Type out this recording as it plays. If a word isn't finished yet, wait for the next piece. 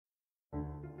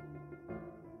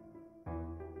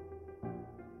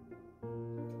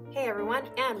Hey everyone,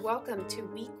 and welcome to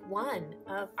week 1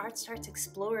 of ArtStarts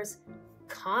Explores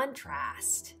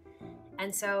Contrast.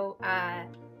 And so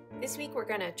this week we're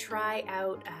going to try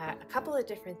out a couple of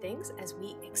different things as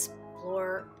we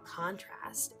explore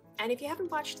contrast. And if you haven't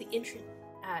watched the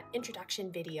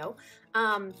introduction video,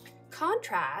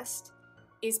 contrast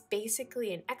is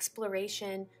basically an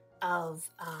exploration of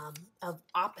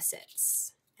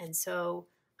opposites. And so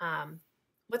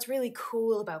what's really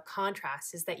cool about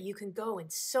contrast is that you can go in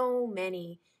so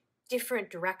many different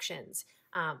directions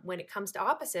when it comes to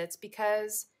opposites,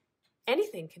 because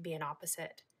anything can be an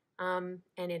opposite. And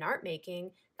in art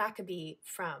making, that could be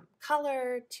from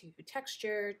color to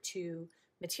texture to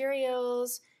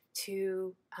materials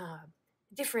to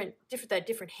different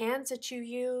hands that you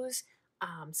use,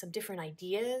 some different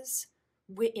ideas.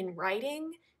 In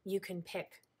writing, you can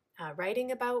pick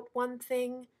writing about one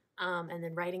thing, and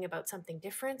then writing about something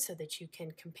different so that you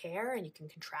can compare and you can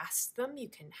contrast them. You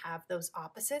can have those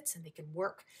opposites and they can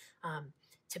work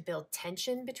to build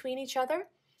tension between each other.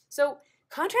 So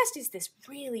contrast is this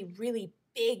really, really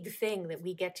big thing that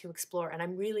we get to explore, and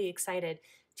I'm really excited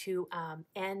to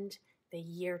end the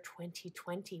year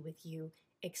 2020 with you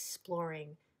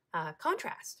exploring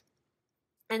contrast.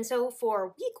 And so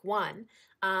for week 1,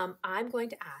 I'm going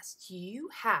to ask, do you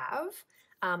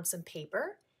have some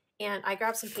paper? And I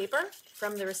grabbed some paper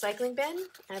from the recycling bin.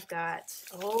 I've got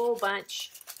a whole bunch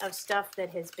of stuff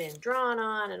that has been drawn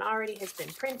on and already has been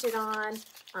printed on.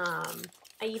 I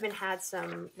even had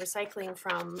some recycling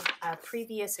from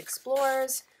previous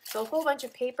explores. So a whole bunch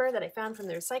of paper that I found from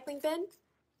the recycling bin.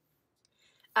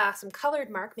 Some colored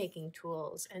mark making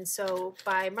tools. And so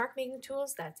by mark making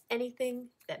tools, that's anything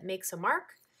that makes a mark.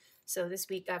 So this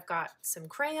week I've got some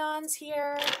crayons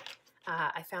here.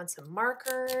 I found some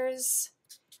markers.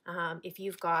 If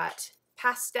you've got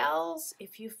pastels,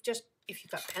 if you've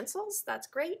got pencils, that's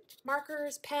great.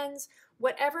 Markers, pens,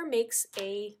 whatever makes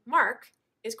a mark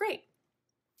is great.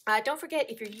 Don't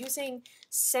forget, if you're using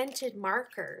scented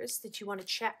markers that you want to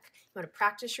check, you want to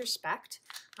practice your spect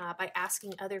by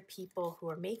asking other people who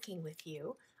are making with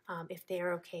you if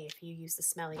they're okay if you use the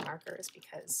smelly markers,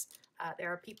 because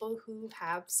there are people who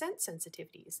have scent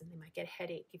sensitivities and they might get a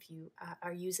headache if you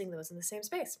are using those in the same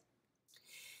space.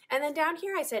 And then down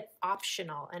here I said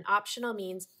optional, and optional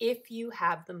means if you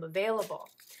have them available.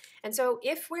 And so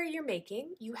if where you're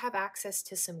making you have access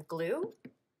to some glue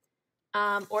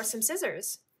or some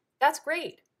scissors, that's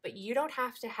great, but you don't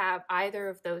have to have either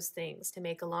of those things to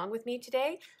make along with me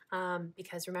today,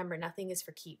 because remember, nothing is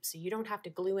for keeps. So you don't have to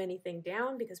glue anything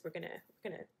down, because we're gonna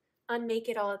unmake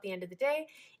it all at the end of the day.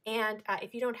 And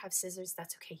if you don't have scissors,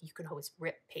 that's okay. You can always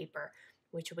rip paper,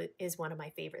 which is one of my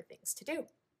favorite things to do.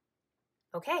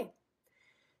 Okay,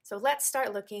 so let's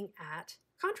start looking at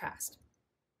contrast.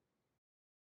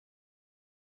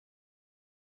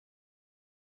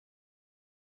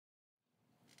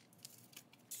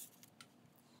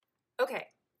 Okay,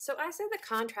 so I said the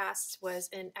contrast was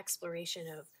an exploration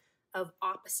of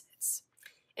opposites.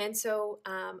 And so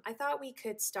I thought we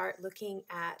could start looking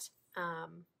at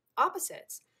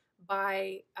opposites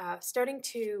by starting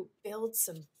to build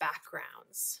some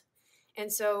backgrounds.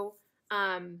 And so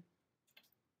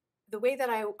the way that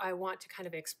I want to kind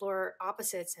of explore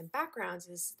opposites and backgrounds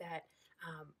is that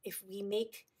if we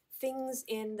make things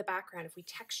in the background, if we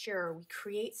texture or we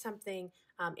create something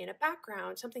in a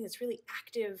background, something that's really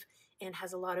active and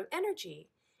has a lot of energy,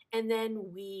 and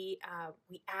then we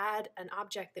add an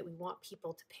object that we want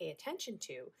people to pay attention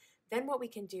to, then what we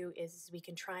can do is we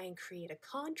can try and create a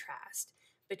contrast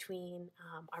between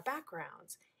our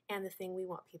backgrounds and the thing we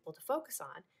want people to focus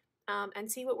on, and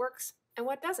see what works and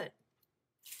what doesn't.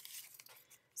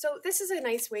 So this is a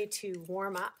nice way to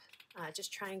warm up,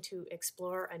 just trying to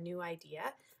explore a new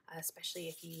idea, especially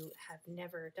if you have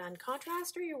never done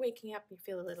contrast, or you're waking up, you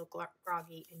feel a little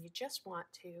groggy, and you just want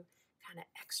to kind of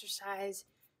exercise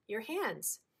your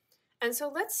hands. And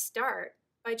so let's start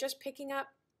by just picking up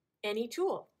any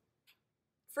tool.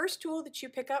 First tool that you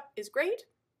pick up is great.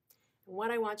 And what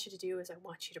I want you to do is I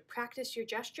want you to practice your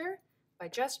gesture by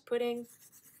just putting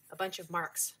a bunch of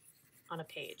marks on a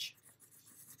page.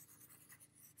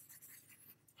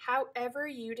 However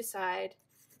you decide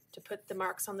to put the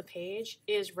marks on the page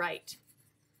is right.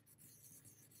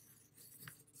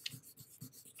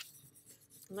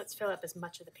 And let's fill up as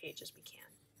much of the page as we can.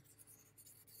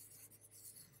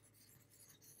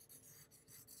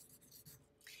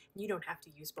 You don't have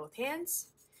to use both hands.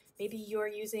 Maybe you're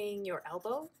using your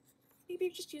elbow. Maybe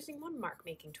you're just using one mark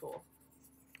making tool.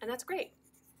 And that's great.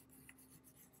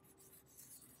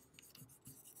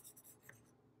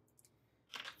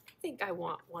 I think I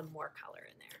want one more color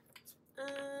in there.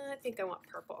 I think I want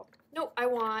purple. No, I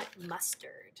want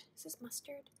mustard. Is this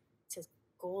mustard? It says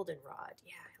goldenrod.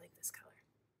 Yeah, I like this color.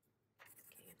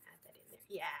 Okay, I'm gonna add that in there.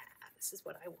 Yeah, this is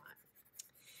what I want.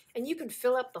 And you can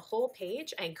fill up the whole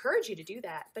page. I encourage you to do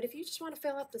that. But if you just want to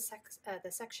fill up the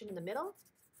section in the middle,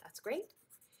 that's great.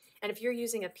 And if you're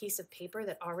using a piece of paper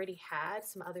that already had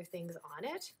some other things on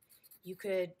it, you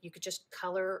could just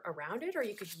color around it, or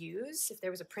you could use, if there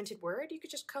was a printed word, you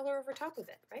could just color over top of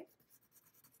it, right?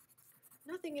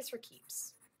 Nothing is for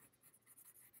keeps.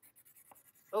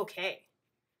 Okay,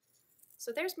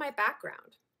 so there's my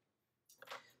background.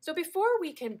 So before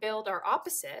we can build our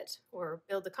opposite or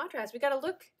build the contrast, we got to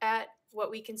look at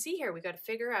what we can see here. We got to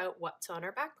figure out what's on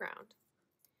our background.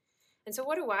 And so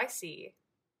what do I see?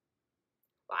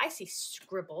 Well, I see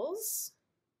scribbles,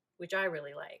 which I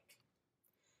really like.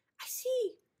 I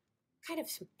see kind of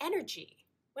some energy.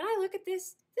 When I look at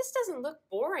this doesn't look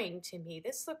boring to me.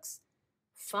 This looks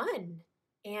fun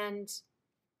and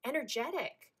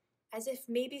energetic, as if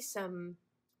maybe some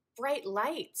bright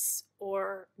lights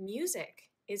or music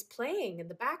is playing in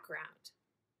the background.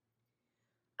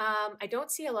 I don't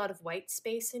see a lot of white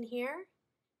space in here,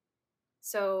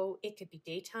 so it could be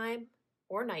daytime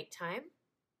or nighttime.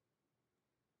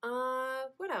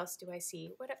 What else do I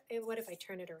see? What if I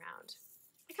turn it around?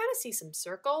 I kind of see some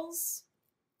circles,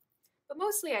 but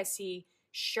mostly I see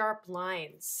sharp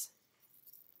lines.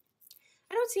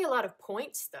 I don't see a lot of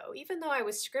points though. Even though I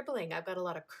was scribbling, I've got a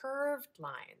lot of curved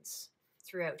lines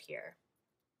throughout here.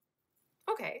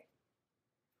 Okay,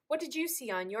 what did you see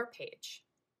on your page?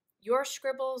 Your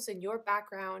scribbles and your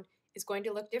background is going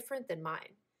to look different than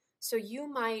mine. So you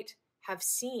might have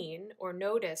seen or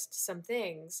noticed some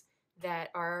things that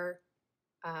are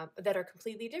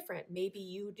completely different. Maybe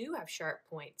you do have sharp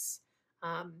points.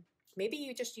 Maybe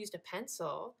you just used a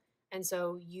pencil, and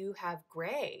so you have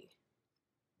gray.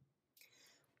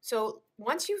 So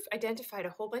once you've identified a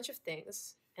whole bunch of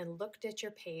things and looked at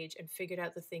your page and figured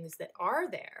out the things that are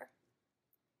there,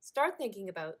 start thinking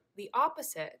about the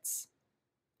opposites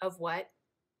of what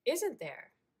isn't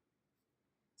there.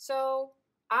 So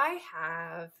I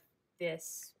have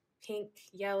this pink,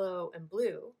 yellow, and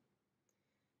blue.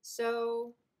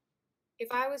 So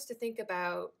if I was to think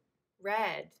about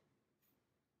red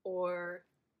or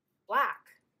black,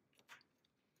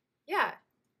 yeah,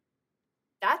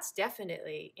 that's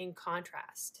definitely in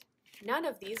contrast. None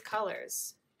of these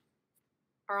colors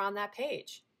are on that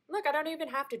page. Look, I don't even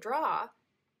have to draw.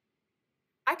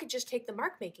 I could just take the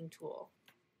mark making tool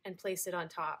and place it on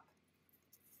top.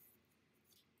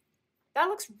 That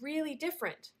looks really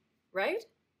different, right?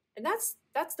 And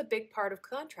that's the big part of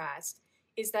contrast,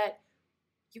 is that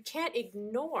you can't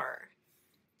ignore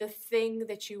the thing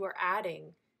that you are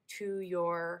adding to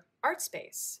your art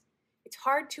space. It's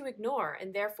hard to ignore,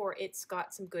 and therefore it's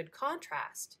got some good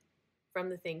contrast from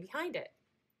the thing behind it.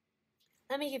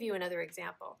 Let me give you another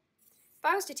example. If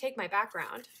I was to take my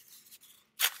background,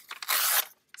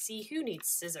 see, who needs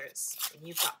scissors and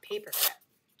you've got paper clip?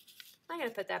 I'm going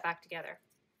to put that back together.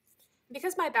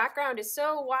 Because my background is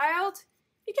so wild,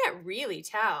 you can't really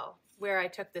tell where I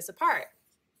took this apart.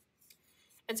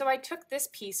 And so I took this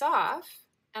piece off,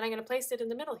 and I'm going to place it in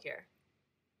the middle here.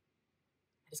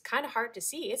 It's kind of hard to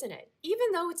see, isn't it? Even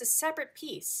though it's a separate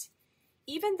piece,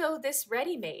 even though this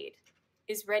ready-made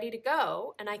is ready to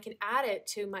go, and I can add it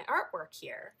to my artwork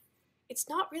here, it's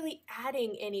not really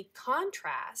adding any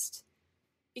contrast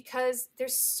because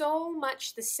there's so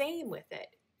much the same with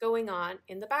it going on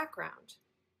in the background.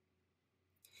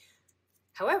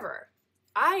 However,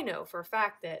 I know for a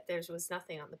fact that there was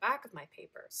nothing on the back of my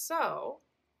paper. So,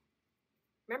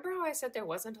 remember how I said there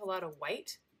wasn't a lot of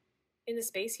white in the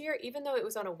space here, even though it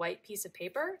was on a white piece of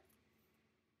paper?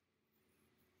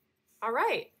 All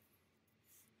right.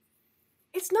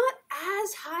 It's not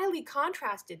as highly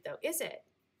contrasted though, is it?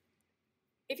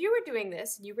 If you were doing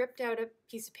this and you ripped out a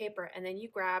piece of paper and then you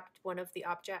grabbed one of the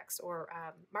objects or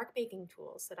mark making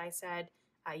tools that I said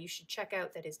you should check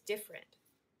out that is different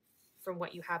from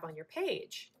what you have on your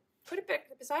page, put it back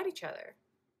beside each other.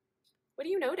 What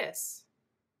do you notice?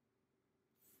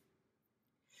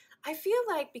 I feel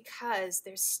like because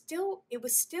it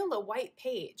was still a white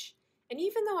page, and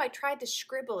even though I tried to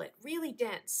scribble it really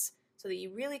dense so that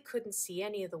you really couldn't see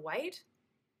any of the white,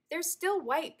 there's still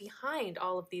white behind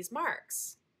all of these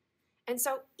marks. And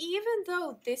so even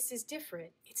though this is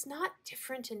different, it's not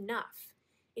different enough.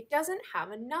 It doesn't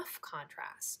have enough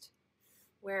contrast.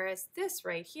 Whereas this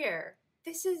right here,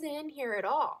 this isn't in here at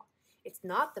all. It's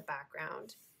not the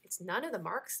background. It's none of the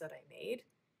marks that I made.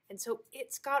 And so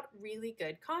it's got really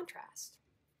good contrast.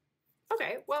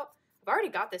 Okay, well, I've already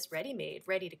got this ready-made,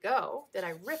 ready to go, that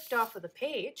I ripped off of the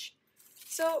page.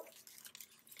 So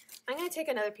I'm going to take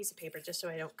another piece of paper just so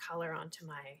I don't color onto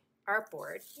my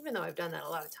artboard, even though I've done that a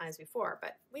lot of times before,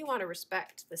 but we want to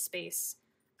respect the space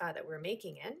that we're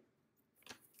making in.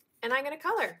 And I'm going to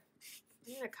color.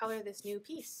 I'm going to color this new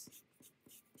piece.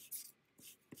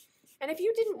 And if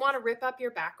you didn't want to rip up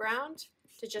your background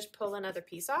to just pull another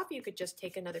piece off, you could just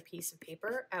take another piece of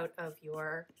paper out of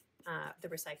your the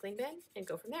recycling bin and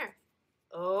go from there.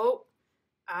 Oh,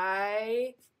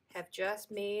 I have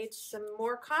just made some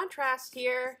more contrast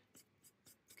here.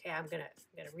 Okay, I'm gonna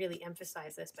really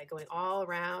emphasize this by going all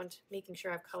around, making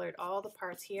sure I've colored all the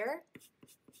parts here.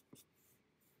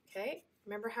 Okay,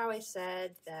 remember how I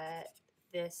said that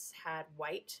this had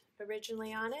white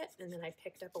originally on it, and then I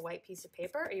picked up a white piece of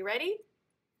paper? Are you ready?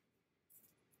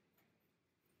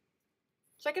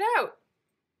 Check it out.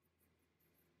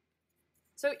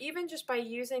 So even just by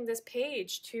using this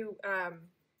page to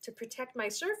protect my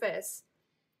surface,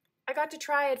 I got to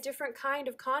try a different kind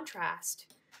of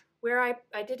contrast where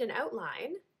I did an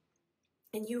outline,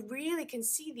 and you really can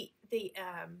see the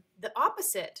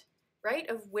opposite, right,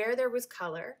 of where there was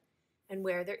color and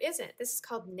where there isn't. This is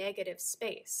called negative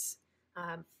space.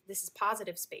 This is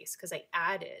positive space because I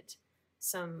added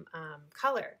some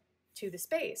color to the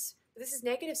space. But this is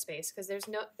negative space because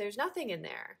there's nothing in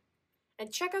there.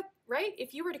 And check out, right,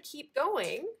 if you were to keep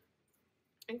going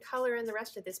and color in the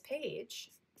rest of this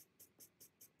page,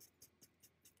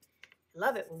 I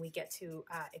love it when we get to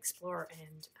explore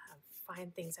and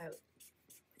find things out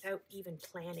without even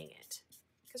planning it.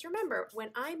 Because remember, when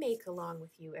I make along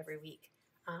with you every week,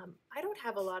 I don't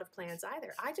have a lot of plans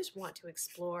either. I just want to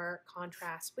explore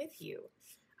contrast with you.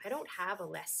 I don't have a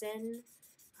lesson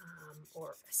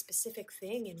or a specific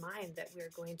thing in mind that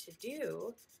we're going to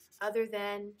do other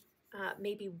than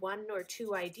maybe one or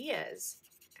two ideas.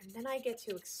 And then I get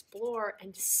to explore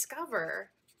and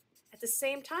discover at the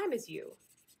same time as you.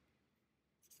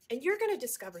 And you're going to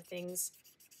discover things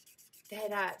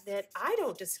that I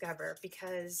don't discover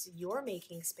because your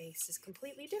making space is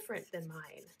completely different than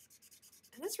mine.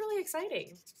 And that's really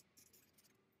exciting.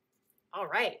 All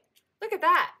right, look at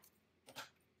that,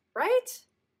 right?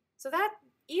 So that,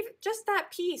 even just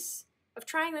that piece of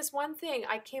trying this one thing,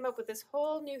 I came up with this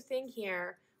whole new thing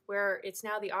here where it's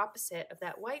now the opposite of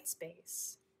that white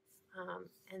space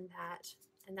and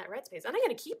that red space. And I'm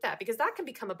going to keep that because that can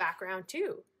become a background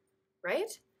too,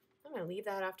 right? I'm going to leave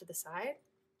that off to the side.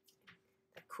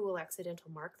 That cool accidental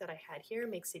mark that I had here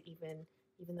makes it even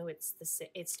though it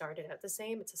started out the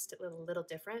same, it's a little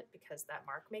different because that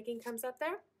mark making comes up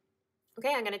there.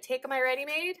 Okay, I'm going to take my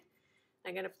ready-made.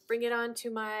 I'm going to bring it onto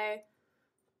my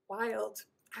wild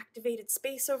activated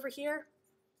space over here.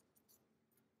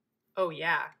 Oh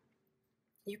yeah,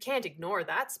 you can't ignore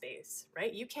that space,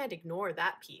 right? You can't ignore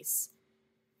that piece.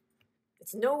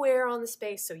 It's nowhere on the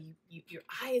space, so your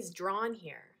eye is drawn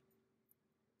here.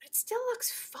 But it still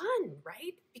looks fun,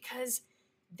 right? Because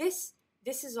this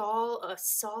is all a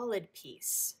solid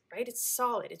piece, right? It's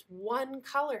solid. It's one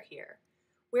color here.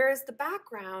 Whereas the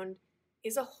background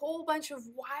is a whole bunch of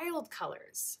wild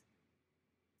colors.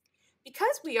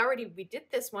 Because we did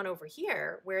this one over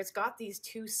here where it's got these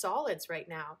two solids right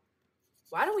now,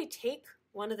 why don't we take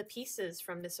one of the pieces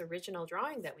from this original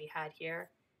drawing that we had here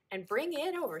and bring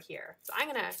it over here? So I'm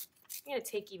gonna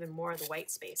take even more of the white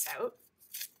space out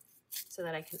so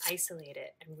that I can isolate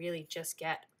it and really just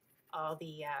get all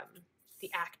the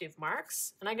active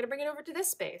marks. And I'm gonna bring it over to this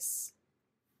space.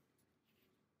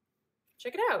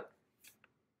 Check it out.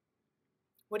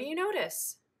 What do you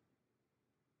notice?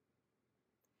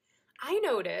 I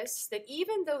notice that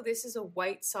even though this is a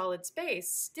white solid space,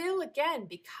 still again,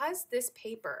 because this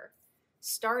paper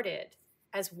started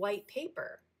as white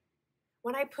paper,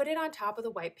 when I put it on top of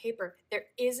the white paper, there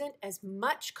isn't as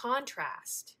much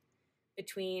contrast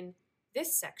between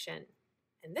this section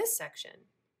and this section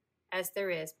as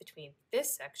there is between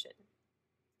this section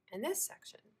and this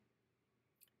section.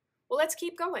 Well, let's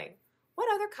keep going.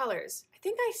 What other colors? I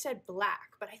think I said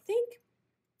black, but I think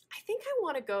I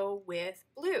want to go with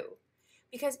blue.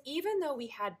 Because even though we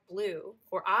had blue,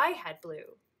 or I had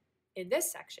blue in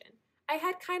this section, I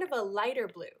had kind of a lighter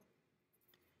blue.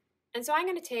 And so I'm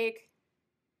going to take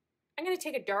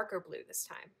a darker blue this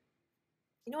time.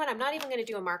 You know what? I'm not even going to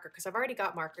do a marker because I've already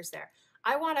got markers there.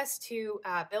 I want us to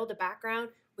build a background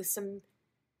with some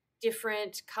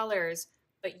different colors,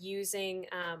 but using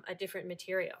a different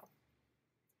material.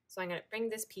 So I'm going to bring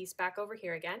this piece back over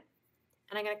here again,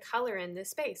 and I'm going to color in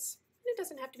this space. And it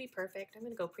doesn't have to be perfect. I'm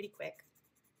going to go pretty quick.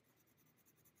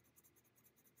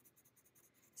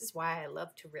 This is why I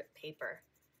love to rip paper.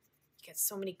 You get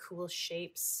so many cool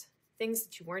shapes, things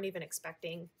that you weren't even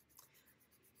expecting.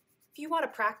 If you want to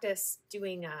practice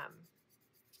doing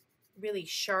really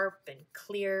sharp and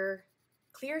clear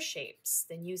shapes,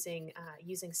 then using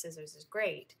scissors is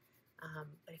great.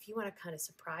 But if you want to kind of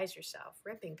surprise yourself,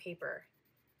 ripping paper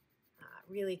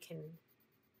really can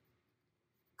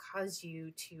cause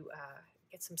you to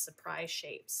get some surprise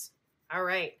shapes. All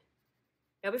right.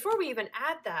 Now, before we even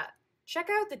add that, check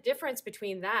out the difference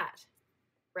between that,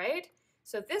 right?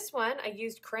 So this one I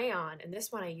used crayon, and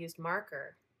this one I used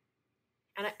marker.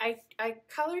 And I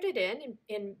colored it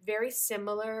in very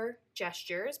similar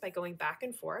gestures by going back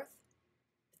and forth.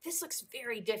 But this looks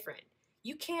very different.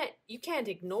 You can't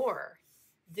ignore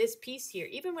this piece here,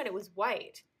 even when it was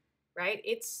white, right?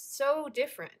 It's so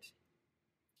different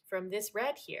from this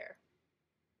red here.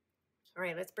 All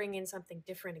right, let's bring in something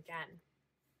different again.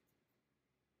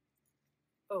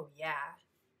 Oh yeah,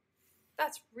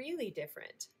 that's really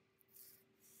different.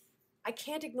 I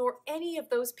can't ignore any of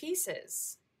those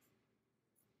pieces.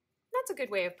 That's a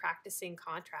good way of practicing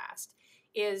contrast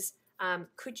is,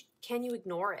 can you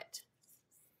ignore it?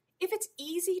 If it's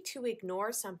easy to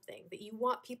ignore something that you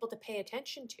want people to pay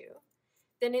attention to,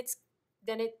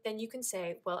 then you can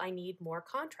say, well, I need more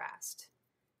contrast.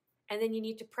 And then you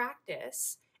need to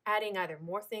practice adding either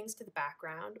more things to the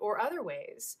background or other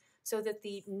ways so that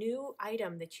the new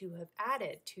item that you have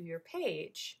added to your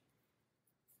page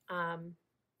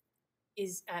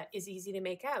is easy to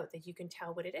make out, that you can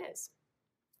tell what it is.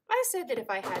 I said that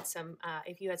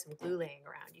if you had some glue laying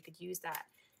around, you could use that.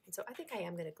 And so I think I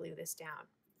am going to glue this down.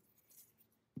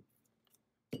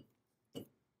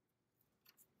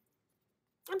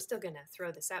 I'm still going to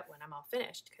throw this out when I'm all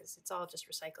finished because it's all just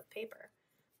recycled paper.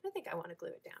 I think I want to glue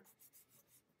it down.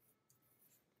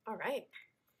 All right.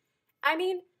 I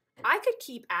mean, I could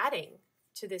keep adding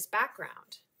to this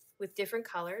background with different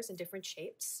colors and different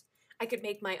shapes. I could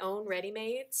make my own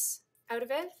ready-mades out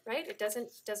of it, right? It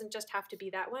doesn't just have to be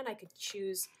that one. I could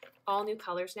choose all new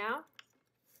colors now.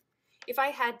 If I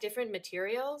had different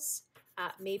materials,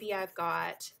 maybe I've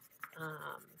got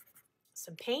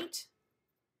some paint,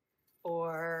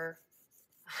 or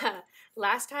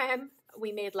last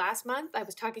month, I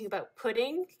was talking about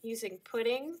pudding, using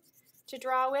pudding to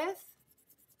draw with.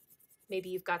 Maybe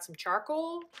you've got some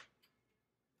charcoal.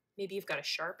 Maybe you've got a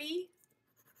Sharpie.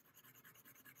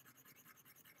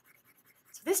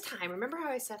 So this time, remember how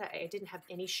I said I didn't have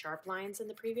any sharp lines in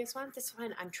the previous one? This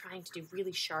one, I'm trying to do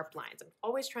really sharp lines. I'm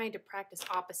always trying to practice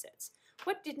opposites.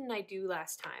 What didn't I do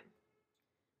last time?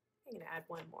 I'm going to add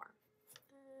one more.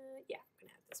 Yeah, I'm going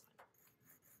to add this one.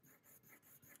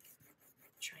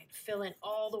 Try and fill in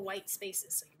all the white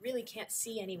spaces so you really can't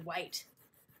see any white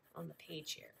on the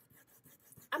page here.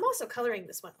 I'm also coloring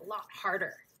this one a lot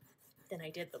harder than I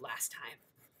did the last time.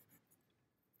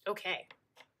 Okay.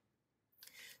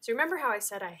 So remember how I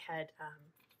said I had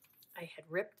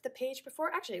ripped the page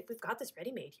before? Actually, we've got this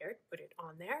ready-made here. Put it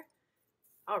on there.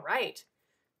 All right.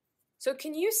 So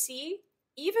can you see,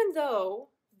 even though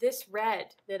this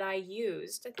red that I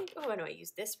used, I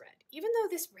used this red. Even though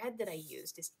this red that I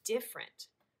used is different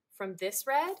from this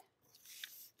red,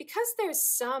 because there's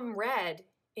some red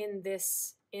in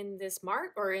this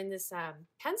mark, or in this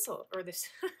pencil, or this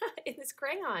in this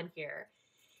crayon here,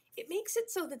 it makes it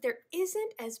so that there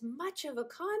isn't as much of a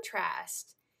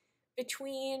contrast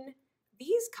between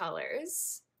these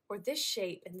colors, or this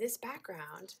shape and this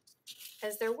background,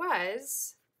 as there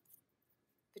was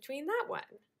between that one.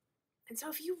 And so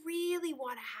if you really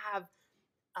want to have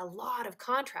a lot of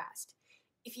contrast,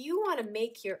 if you want to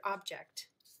make your object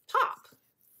pop,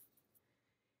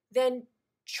 then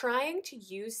trying to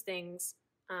use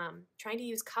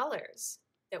colors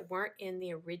that weren't in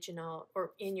the original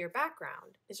or in your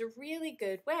background is a really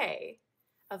good way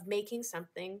of making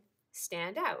something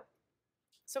stand out.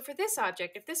 So for this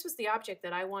object, if this was the object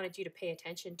that I wanted you to pay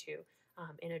attention to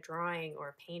in a drawing or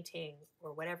a painting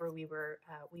or whatever we were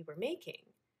making,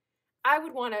 I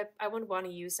would want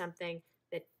to use something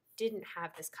that didn't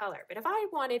have this color. But if I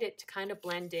wanted it to kind of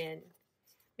blend in,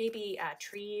 maybe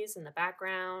trees in the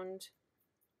background,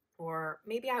 or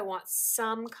maybe I want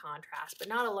some contrast, but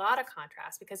not a lot of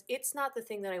contrast, because it's not the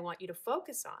thing that I want you to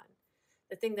focus on.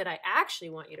 The thing that I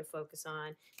actually want you to focus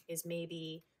on is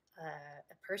maybe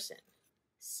a person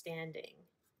standing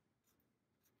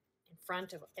in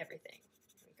front of everything.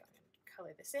 Here we go. I'm going to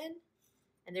color this in.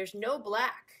 And there's no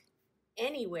black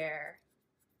anywhere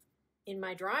in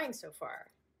my drawing so far.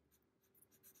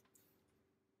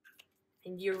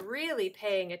 And you're really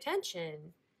paying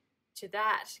attention to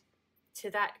that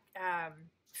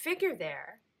figure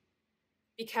there,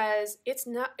 because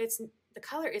the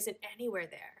color isn't anywhere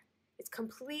there. It's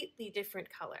completely different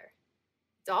color.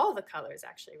 It's all the colors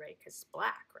actually, right? Because it's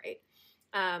black, right?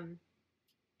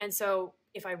 And so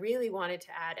if I really wanted to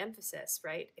add emphasis,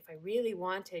 right? If I really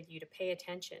wanted you to pay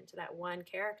attention to that one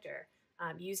character,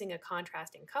 using a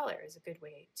contrasting color is a good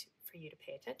way for you to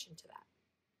pay attention to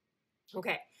that.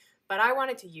 Okay, but I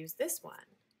wanted to use this one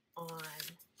on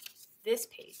this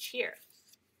page here.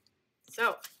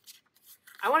 So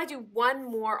I want to do one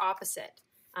more opposite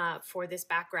for this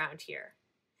background here.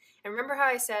 And remember how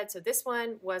I said, so this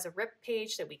one was a ripped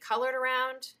page that we colored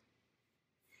around,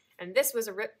 and this was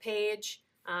a ripped page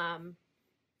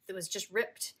that was just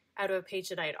ripped out of a page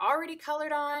that I had already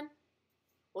colored on.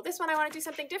 Well, this one I want to do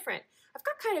something different. I've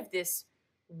got kind of this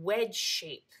wedge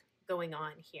shape going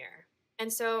on here.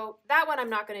 And so that one I'm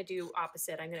not going to do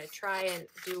opposite. I'm going to try and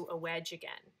do a wedge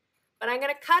again. But I'm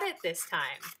going to cut it this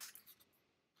time,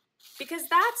 because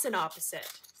that's an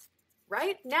opposite.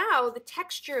 Right now, the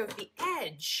texture of the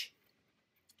edge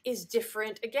is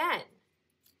different again.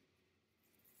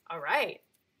 All right.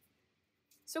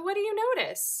 So what do you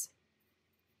notice?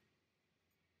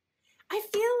 I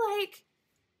feel like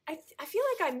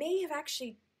I may have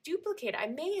actually duplicated. I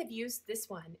may have used this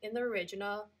one in the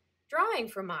original drawing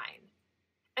for mine.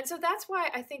 And so that's why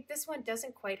I think this one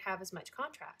doesn't quite have as much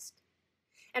contrast.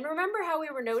 And remember how we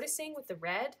were noticing with the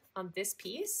red on this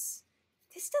piece?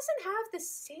 This doesn't have the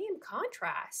same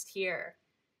contrast here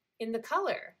in the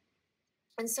color.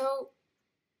 And so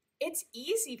it's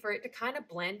easy for it to kind of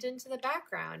blend into the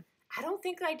background. I don't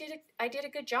think I did a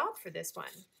good job for this one.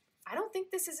 I don't think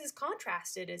this is as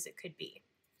contrasted as it could be.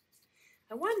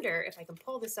 I wonder if I can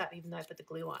pull this up even though I put the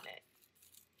glue on it.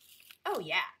 Oh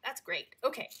yeah, that's great.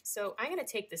 Okay, so I'm gonna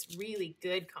take this really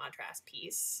good contrast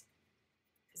piece,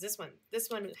 because this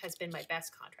one has been my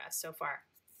best contrast so far.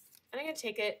 And I'm gonna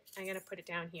take it, I'm gonna put it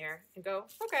down here and go,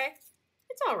 okay,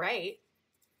 it's all right.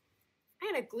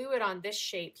 I'm gonna glue it on this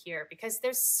shape here because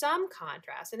there's some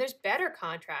contrast and there's better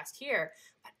contrast here,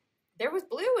 but there was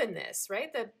blue in this,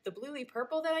 right? The bluey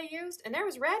purple that I used, and there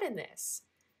was red in this.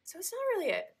 So it's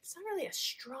not really a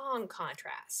strong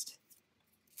contrast.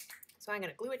 So I'm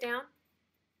going to glue it down,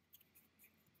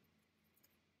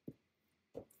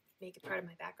 make it part of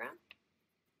my background.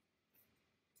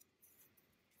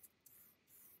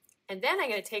 And then I'm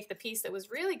going to take the piece that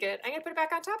was really good, I'm going to put it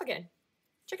back on top again.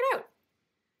 Check it out.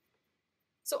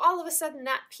 So all of a sudden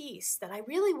that piece that I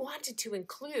really wanted to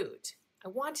include, I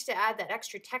wanted to add that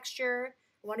extra texture,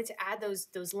 I wanted to add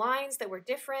those lines that were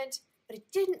different, but it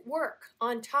didn't work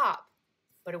on top,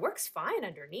 but it works fine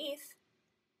underneath.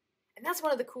 And that's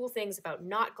one of the cool things about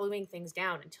not gluing things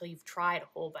down until you've tried a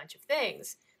whole bunch of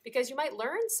things, because you might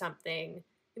learn something,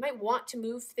 you might want to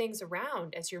move things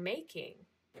around as you're making.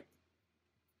 And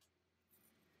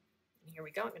here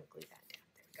we go, I'm going to glue that down,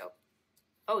 there we go.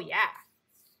 Oh yeah,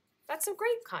 that's some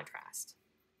great contrast.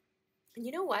 And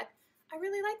you know what? I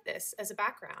really like this as a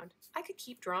background. I could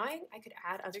keep drawing, I could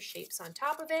add other shapes on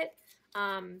top of it.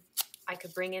 I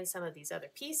could bring in some of these other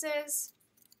pieces.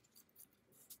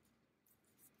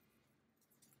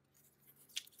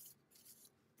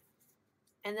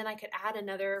 And then I could add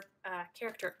another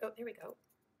character. Oh, there we go,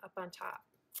 up on top.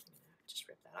 I'm gonna just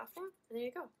rip that off now, and there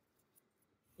you go.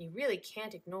 You really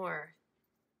can't ignore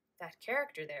that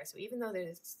character there. So even though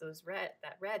there's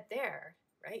that red there,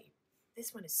 right?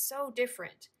 This one is so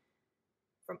different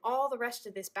from all the rest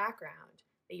of this background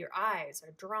that your eyes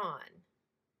are drawn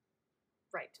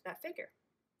right to that figure.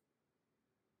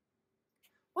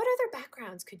 What other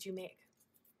backgrounds could you make?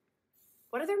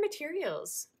 What other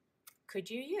materials could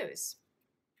you use?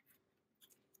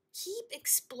 Keep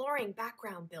exploring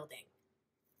background building.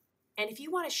 And if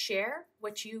you want to share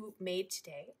what you made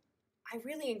today, I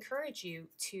really encourage you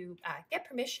to get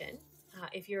permission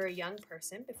if you're a young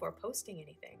person before posting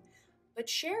anything, but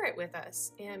share it with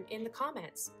us in the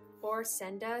comments or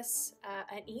send us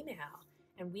an email,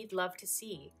 and we'd love to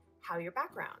see how your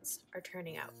backgrounds are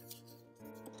turning out.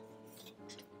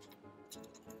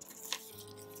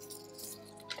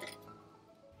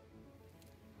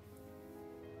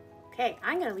 Okay,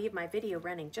 I'm going to leave my video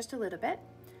running just a little bit.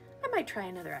 I might try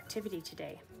another activity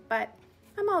today, but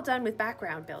I'm all done with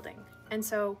background building. And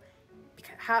so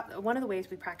one of the ways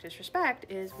we practice respect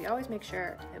is we always make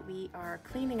sure that we are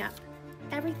cleaning up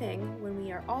everything when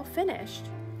we are all finished,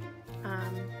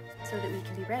 so that we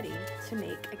can be ready to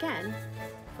make again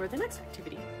for the next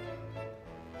activity.